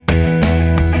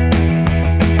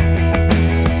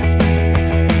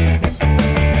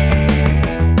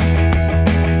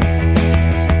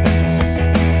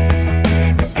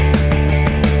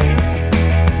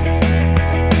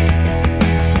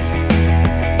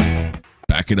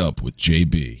Back It Up with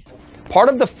JB. Part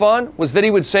of the fun was that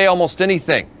he would say almost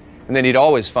anything, and then he'd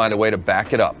always find a way to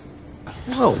back it up.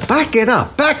 Whoa, back it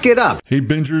up, back it up. Hey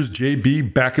Bingers,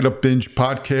 JB, Back It Up Binge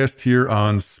podcast here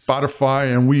on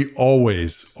Spotify, and we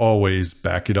always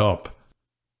back it up.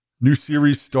 New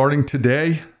series starting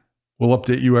today. We'll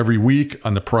update you every week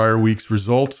on the prior week's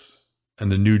results and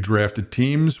the new drafted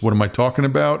teams. What am I talking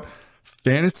about?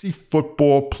 Fantasy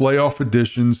football playoff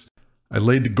editions. I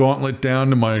laid the gauntlet down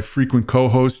to my frequent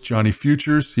co-host, Johnny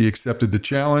Futures. He accepted the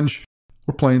challenge.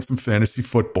 We're playing some fantasy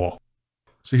football.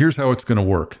 So here's how it's going to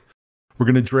work. We're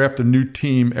going to draft a new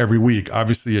team every week.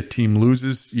 Obviously, a team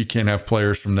loses. You can't have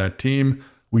players from that team.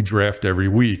 We draft every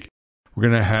week. We're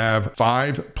going to have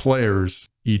 5 players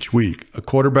each week. A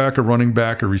quarterback, a running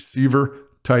back, a receiver,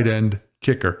 tight end,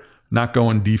 kicker. Not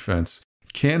going defense.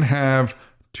 Can't have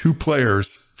 2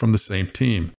 players from the same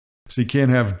team. So you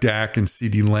can't have Dak and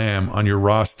CeeDee Lamb on your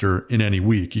roster in any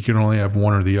week. You can only have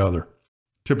one or the other.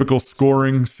 Typical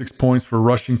scoring, 6 points for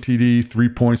rushing TD, 3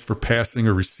 points for passing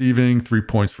or receiving, 3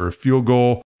 points for a field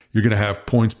goal. You're going to have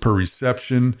points per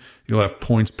reception. You'll have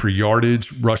points per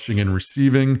yardage, rushing and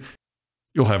receiving.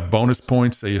 You'll have bonus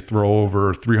points. Say you throw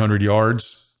over 300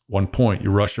 yards, 1 point.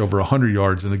 You rush over 100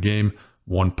 yards in the game,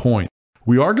 1 point.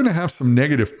 We are going to have some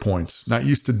negative points. Not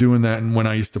used to doing that when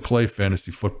I used to play fantasy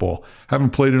football.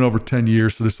 Haven't played in over 10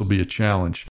 years, so this will be a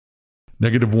challenge.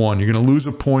 -1, you're going to lose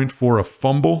a point for a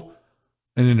fumble,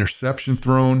 an interception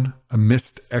thrown, a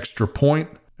missed extra point,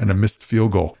 and a missed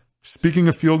field goal. Speaking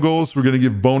of field goals, we're going to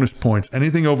give bonus points.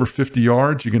 Anything over 50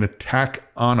 yards, you're going to tack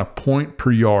on a point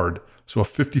per yard. So a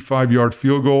 55-yard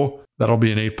field goal, that'll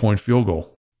be an 8-point field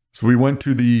goal. So we went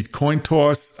to the coin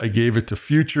toss. I gave it to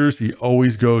Futures. He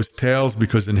always goes tails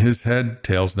because in his head,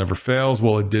 tails never fails.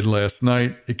 Well, it did last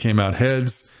night. It came out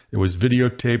heads. It was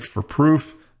videotaped for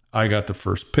proof. I got the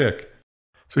first pick.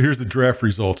 So here's the draft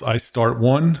results. I start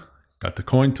 1, got the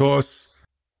coin toss.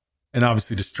 And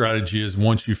obviously the strategy is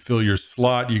once you fill your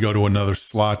slot, you go to another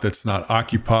slot that's not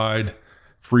occupied,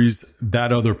 frees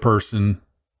that other person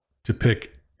to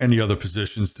pick any other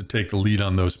positions to take the lead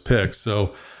on those picks.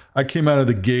 So I came out of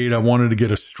the gate. I wanted to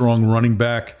get a strong running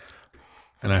back,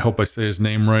 and I hope I say his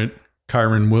name right,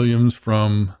 Kyren Williams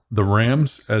from the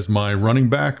Rams as my running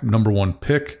back, number 1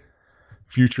 pick.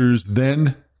 Futures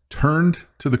then turned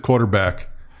to the quarterback,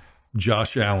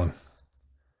 Josh Allen.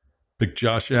 Picked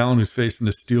Josh Allen, who's facing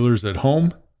the Steelers at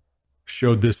home.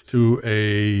 Showed this to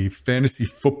a fantasy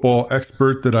football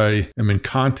expert that I am in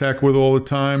contact with all the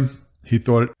time. He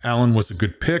thought Allen was a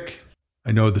good pick.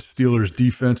 I know the Steelers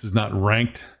defense is not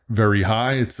ranked very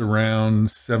high. It's around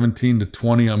 17 to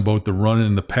 20 on both the run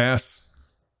and the pass.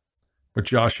 But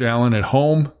Josh Allen at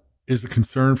home is a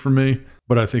concern for me,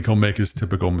 but I think he'll make his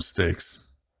typical mistakes.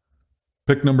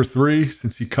 Pick number 3,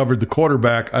 since he covered the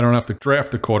quarterback, I don't have to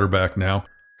draft a quarterback now.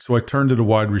 So I turned to the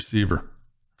wide receiver.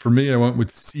 For me, I went with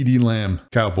CeeDee Lamb,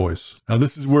 Cowboys. Now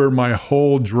this is where my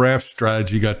whole draft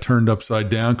strategy got turned upside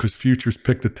down because Futures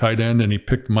picked a tight end and he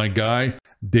picked my guy,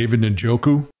 David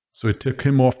Njoku. So it took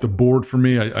him off the board for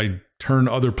me. I turn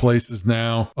other places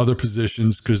now, other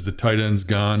positions because the tight end's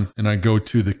gone. And I go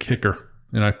to the kicker.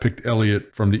 And I picked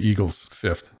Elliott from the Eagles,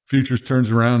 5th. Futures turns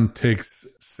around, takes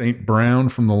St. Brown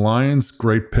from the Lions.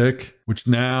 Great pick, which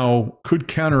now could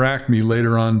counteract me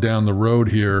later on down the road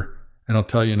here. And I'll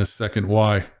tell you in a second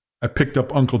why. I picked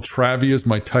up Uncle Travie as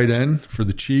my tight end for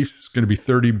the Chiefs. It's going to be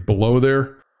 30 below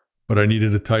there, but I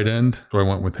needed a tight end, so I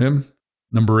went with him.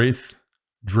 Number 8th.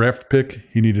 Draft pick.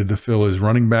 He needed to fill his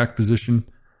running back position.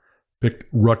 Picked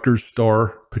Rutgers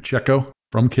star Pacheco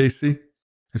from KC.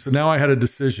 And so now I had a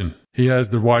decision. He has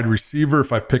the wide receiver.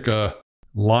 If I pick a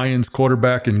Lions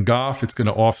quarterback in Goff, it's going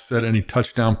to offset any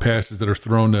touchdown passes that are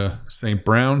thrown to St.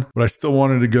 Brown. But I still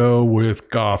wanted to go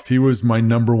with Goff. He was my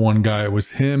number 1 guy. It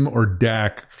was him or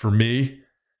Dak for me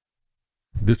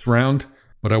this round.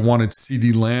 But I wanted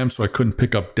CeeDee Lamb, so I couldn't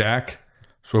pick up Dak.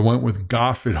 So I went with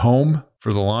Goff at home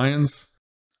for the Lions.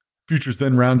 Futures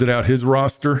then rounded out his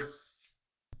roster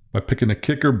by picking a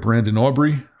kicker, Brandon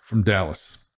Aubrey from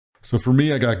Dallas. So for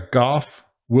me, I got Goff,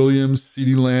 Williams,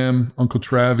 CeeDee Lamb, Uncle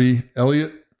Travie,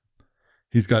 Elliott.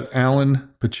 He's got Allen,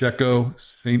 Pacheco,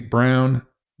 St. Brown,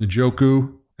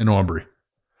 Njoku, and Aubrey.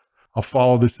 I'll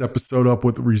follow this episode up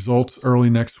with the results early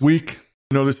next week.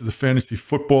 I know this is a fantasy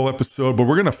football episode, but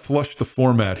we're going to flush the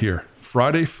format here.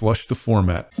 Friday, flush the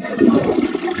format.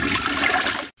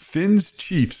 Fins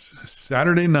Chiefs,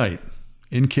 Saturday night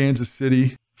in Kansas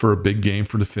City for a big game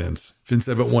for the Fins. Fins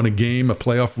haven't won a game, a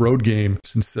playoff road game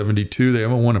since 72. They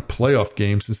haven't won a playoff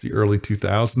game since the early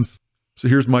 2000s. So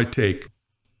here's my take.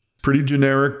 Pretty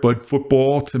generic, but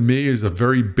football to me is a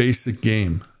very basic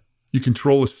game. You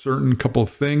control a certain couple of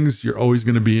things, you're always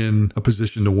going to be in a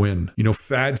position to win.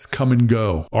 Fads come and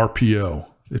go. RPO,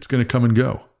 it's going to come and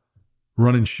go.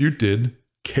 Run and shoot did.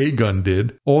 K-gun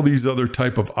did. All these other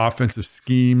type of offensive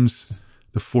schemes,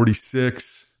 the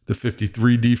 46, the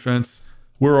 53 defense,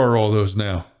 where are all those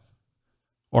now?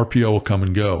 RPO will come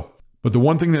and go. But the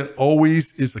one thing that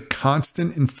always is a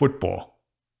constant in football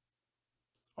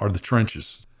are the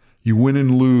trenches. You win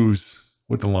and lose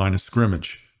with the line of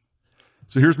scrimmage.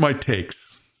 So here's my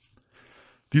takes.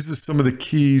 These are some of the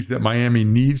keys that Miami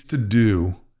needs to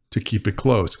do to keep it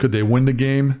close. Could they win the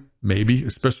game? Maybe,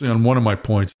 especially on one of my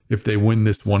points, if they win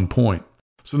this 1 point.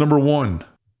 So number one,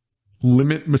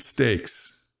 limit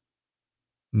mistakes.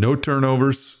 No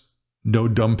turnovers, no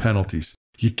dumb penalties.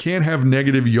 You can't have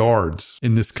negative yards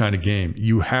in this kind of game.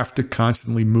 You have to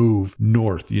constantly move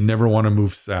north. You never want to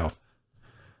move south.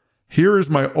 Here is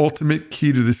my ultimate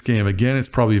key to this game. Again, it's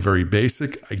probably very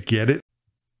basic. I get it.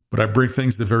 But I break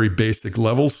things to very basic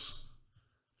levels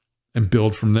and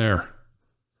build from there.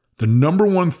 The number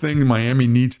one thing Miami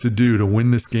needs to do to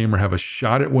win this game or have a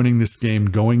shot at winning this game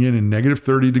going in negative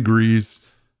 30 degrees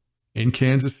in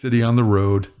Kansas City on the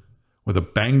road with a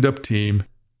banged up team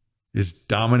is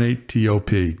dominate TOP.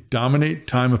 Dominate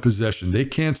time of possession. They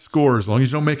can't score as long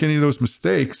as you don't make any of those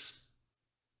mistakes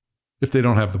if they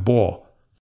don't have the ball.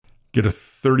 Get a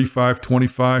 35-25,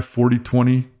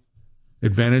 40-20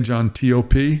 advantage on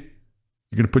TOP. You're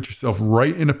going to put yourself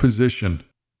right in a position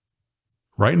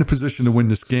to win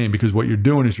this game, because what you're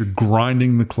doing is you're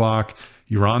grinding the clock.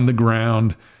 You're on the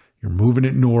ground. You're moving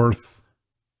it north.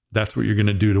 That's what you're going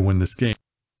to do to win this game.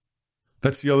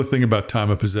 That's the other thing about time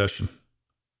of possession.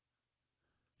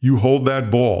 You hold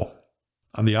that ball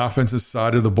on the offensive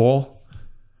side of the ball.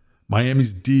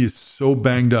 Miami's D is so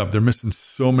banged up. They're missing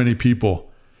so many people.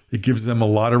 It gives them a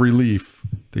lot of relief.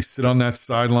 They sit on that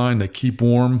sideline. They keep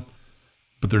warm,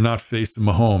 but they're not facing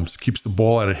Mahomes. Keeps the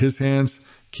ball out of his hands.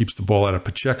 Keeps the ball out of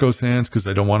Pacheco's hands because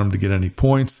I don't want him to get any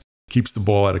points. Keeps the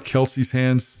ball out of Kelsey's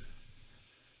hands.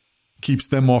 Keeps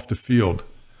them off the field.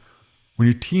 When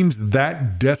your team's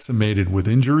that decimated with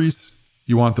injuries,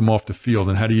 you want them off the field.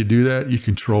 And how do you do that? You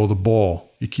control the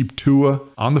ball. You keep Tua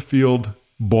on the field,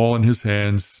 ball in his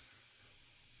hands.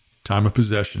 Time of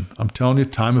possession. I'm telling you,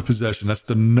 time of possession. That's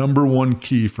the number one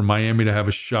key for Miami to have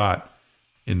a shot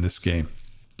in this game.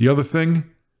 The other thing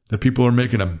that people are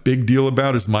making a big deal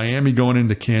about is Miami going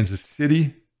into Kansas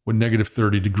City with negative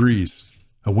 30 degrees,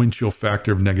 a wind chill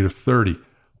factor of negative 30.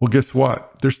 Well, guess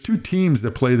what? There's two teams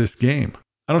that play this game.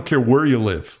 I don't care where you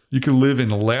live. You can live in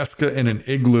Alaska in an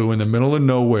igloo in the middle of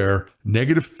nowhere.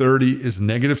 Negative 30 is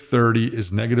negative 30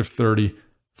 is negative 30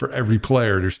 for every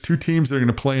player. There's two teams that are going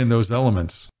to play in those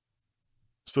elements.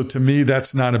 So to me,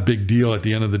 that's not a big deal at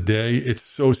the end of the day. It's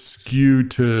so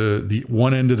skewed to the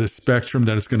one end of the spectrum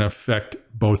that it's going to affect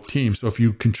both teams. So if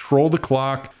you control the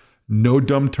clock, no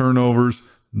dumb turnovers,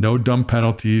 no dumb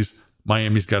penalties,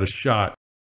 Miami's got a shot.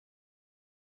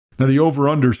 Now the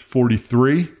over-under is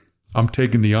 43. I'm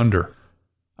taking the under.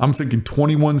 I'm thinking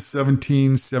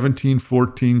 21-17,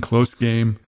 17-14, close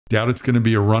game. Doubt it's going to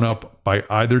be a run-up by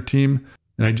either team.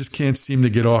 And I just can't seem to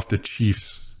get off the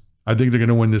Chiefs. I think they're going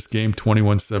to win this game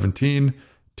 21-17.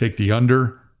 Take the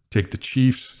under. Take the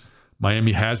Chiefs.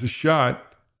 Miami has a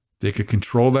shot. They could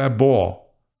control that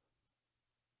ball.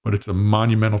 But it's a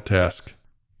monumental task.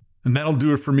 And that'll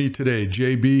do it for me today.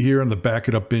 JB here on the Back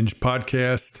It Up Binge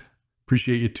podcast.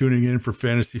 Appreciate you tuning in for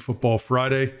Fantasy Football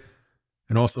Friday.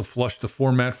 And also Flush the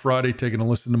Format Friday, taking a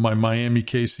listen to my Miami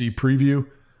KC preview,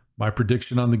 my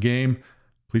prediction on the game.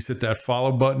 Please hit that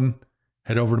follow button.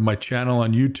 Head over to my channel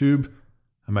on YouTube.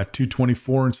 I'm at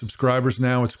 224 in subscribers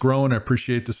now. It's growing. I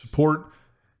appreciate the support.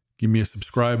 Give me a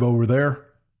subscribe over there.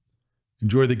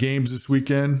 Enjoy the games this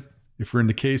weekend. If you're in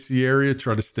the KC area,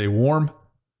 try to stay warm.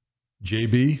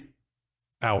 JB,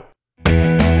 out.